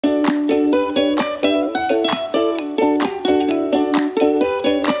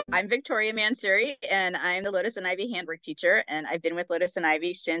Victoria Mansuri, and I'm the Lotus and Ivy Handwork teacher, and I've been with Lotus and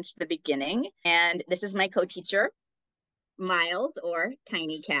Ivy since the beginning. And this is my co-teacher, Miles, or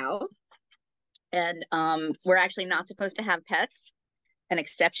Tiny Cow. And we're actually not supposed to have pets. An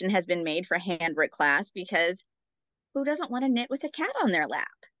exception has been made for handwork class because who doesn't want to knit with a cat on their lap?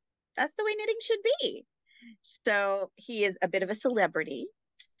 That's the way knitting should be. So he is a bit of a celebrity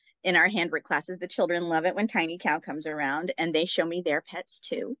in our handwork classes. The children love it when Tiny Cow comes around, and they show me their pets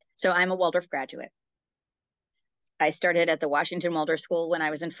too. So I'm a Waldorf graduate. I started at the Washington Waldorf School when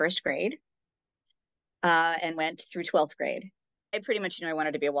I was in first grade and went through 12th grade. I pretty much knew I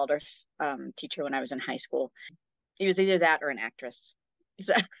wanted to be a Waldorf teacher when I was in high school. It was either that or an actress.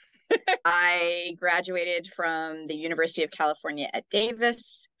 So I graduated from the University of California at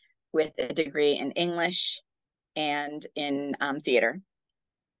Davis with a degree in English and in theater.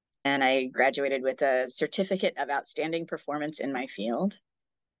 And I graduated with a certificate of outstanding performance in my field.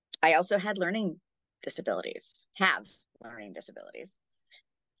 I also had have learning disabilities.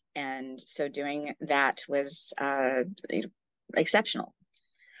 And so doing that was exceptional.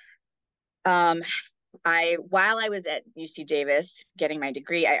 While I was at UC Davis getting my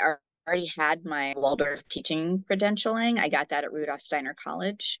degree, I already had my Waldorf teaching credentialing. I got that at Rudolph Steiner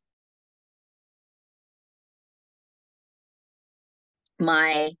College.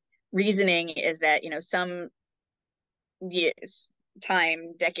 My reasoning is that, some years,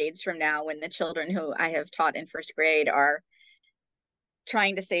 decades from now, when the children who I have taught in first grade are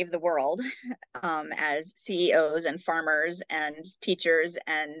trying to save the world as CEOs and farmers and teachers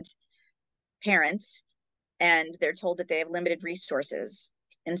and parents, and they're told that they have limited resources,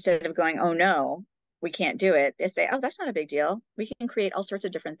 instead of going, oh no, we can't do it, they say, oh, that's not a big deal. We can create all sorts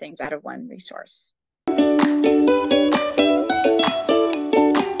of different things out of one resource.